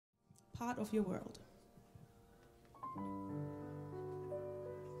part of your world.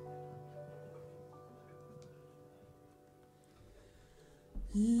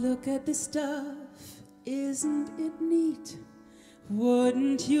 Look at this stuff, isn't it neat?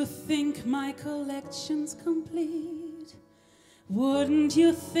 Wouldn't you think my collection's complete? Wouldn't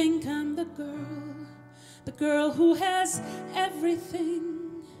you think I'm the girl who has everything?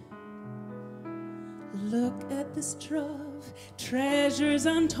 Look at this trove, treasures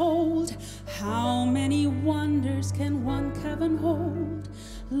untold. How many wonders can one cavern hold?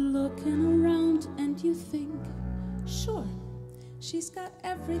 Looking around and you think, sure, she's got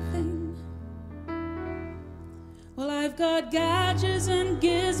everything. Well, I've got gadgets and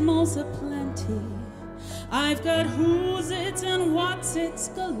gizmos aplenty. I've got who's it and what's it's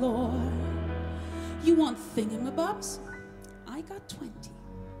galore. You want thingamabobs? I got 20.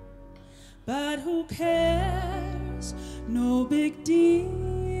 But who cares? No big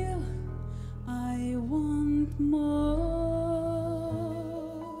deal. I want more.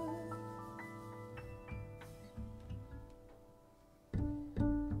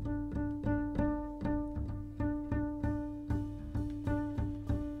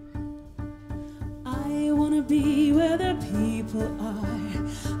 I wanna be where the people are.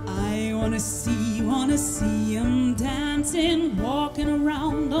 I wanna see them dancing, walking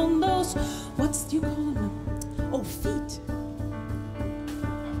around on those, what's do you call them? Oh, feet.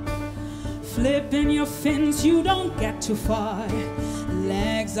 Flipping your fins, you don't get too far.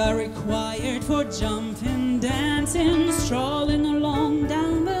 Legs are required for jumping, dancing, strolling along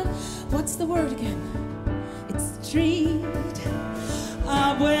down the, what's the word again? It's the street.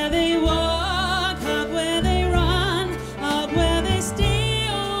 Up where they walk, up where they run, up where they stay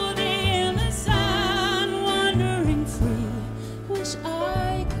all day in the sun, wandering free. Wish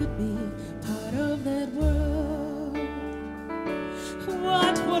I could be part of that world.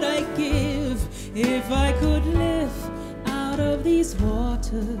 What would I give if I could live out of these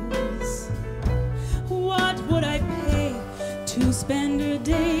waters? What would I pay to spend a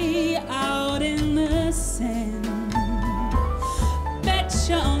day out in the sand?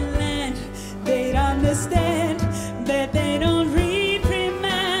 Betcha on land they'd understand that they don't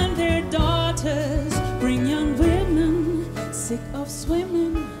reprimand their daughters. Bring young women sick of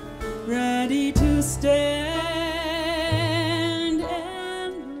swimming, ready to stand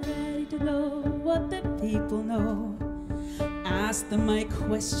and ready to know what the people know. Ask them my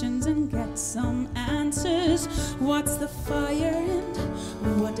questions and get some answers. What's the fire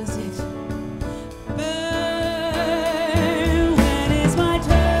and what does it burn? When is my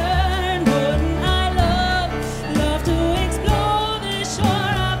turn? Wouldn't I love to explore the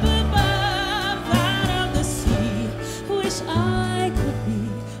shore up above, out of the sea? Wish I could be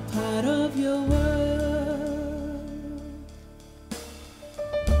part of your world.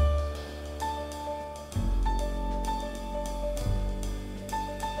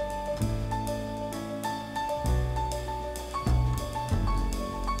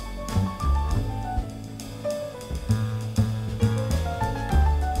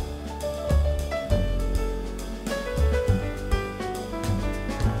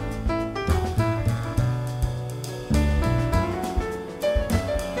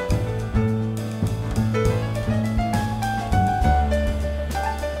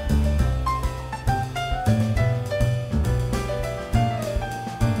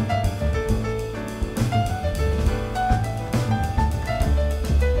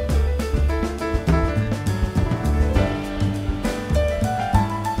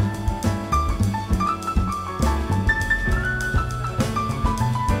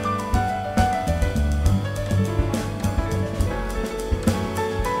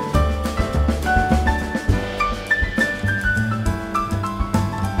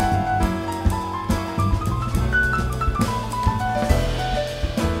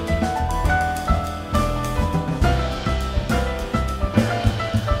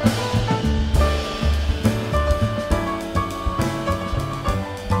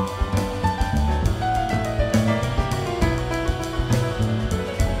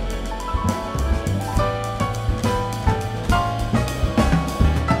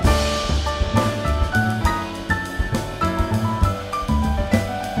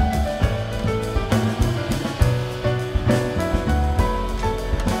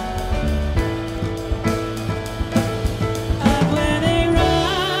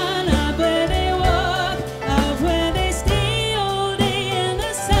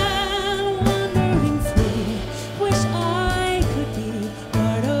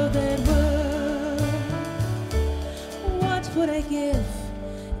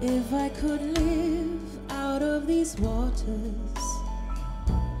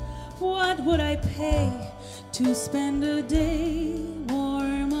 What would I pay to spend a day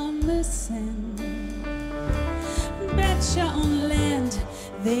warm on the Seng? Betcha on land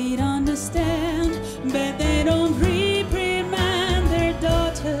they'd understand, but they don't reprimand their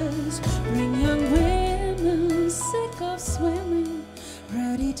daughters. Bring young women sick of swimming,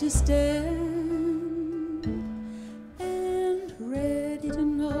 ready to stand and ready to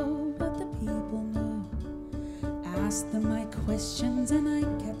know what the people know. Ask them my questions and I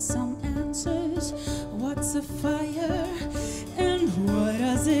get some answers. What's a fire and what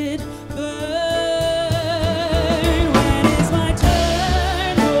does it burn? When is my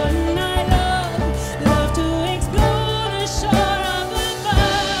turn? Wouldn't I love to explore the shore of the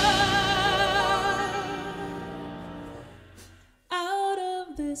bar, out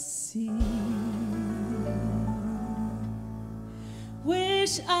of the sea.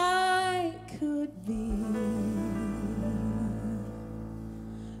 Wish I could be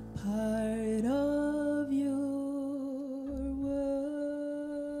part of your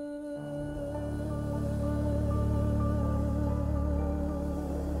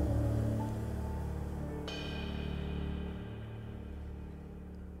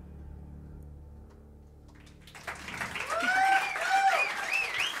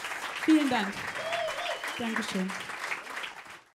Vielen Dank. Dankeschön.